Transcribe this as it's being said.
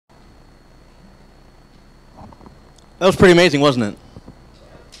That was pretty amazing, wasn't it?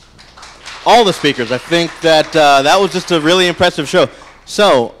 All the speakers. I think that that was just a really impressive show.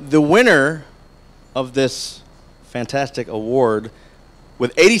 So the winner of this fantastic award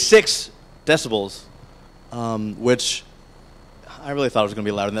with 86 decibels, which I really thought it was going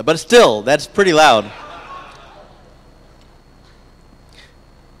to be louder than that, but still, that's pretty loud.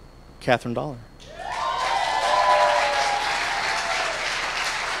 Catherine Dollar.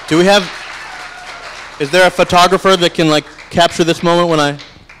 Do we have, is there a photographer that can like capture this moment when I,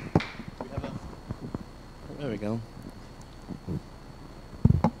 there we go.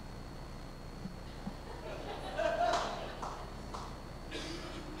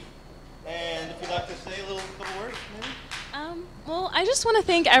 And if you'd like to say a little couple words, maybe? Well, I just want to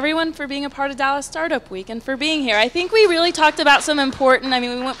thank everyone for being a part of Dallas Startup Week and for being here. I think we really talked about some important,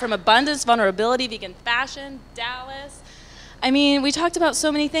 we went from abundance, vulnerability, vegan fashion, Dallas. We talked about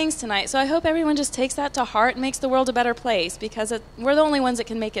so many things tonight, so I hope everyone just takes that to heart and makes the world a better place, because we're the only ones that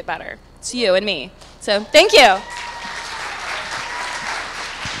can make it better. It's you and me. So, thank you.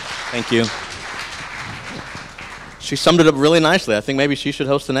 Thank you. She summed it up really nicely. I think maybe she should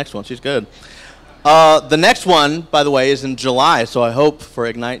host the next one. She's good. The next one, by the way, is in July, so I hope for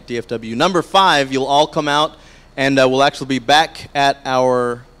Ignite DFW number 5, you'll all come out, and we'll actually be back at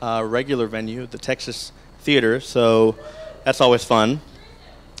our regular venue, the Texas Theater, so that's always fun.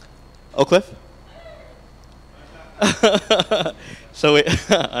 Oak Cliff? So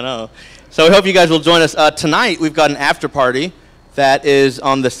I know. So we hope you guys will join us. Tonight, we've got an after party that is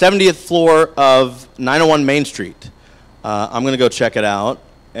on the 70th floor of 901 Main Street. I'm going to go check it out.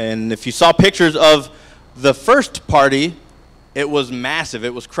 And if you saw pictures of the first party, it was massive.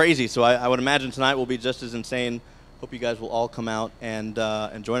 It was crazy. So I would imagine tonight will be just as insane. Hope you guys will all come out and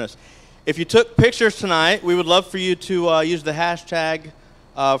join us. If you took pictures tonight, we would love for you to use the hashtag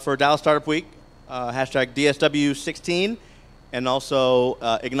for Dallas Startup Week, hashtag DSW16, and also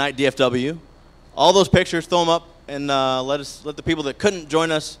Ignite DFW. All those pictures, throw them up, and let the people that couldn't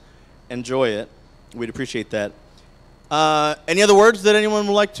join us enjoy it. We'd appreciate that. Any other words that anyone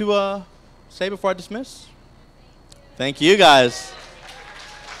would like to say before I dismiss? Thank you, guys.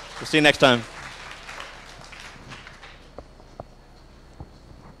 We'll see you next time.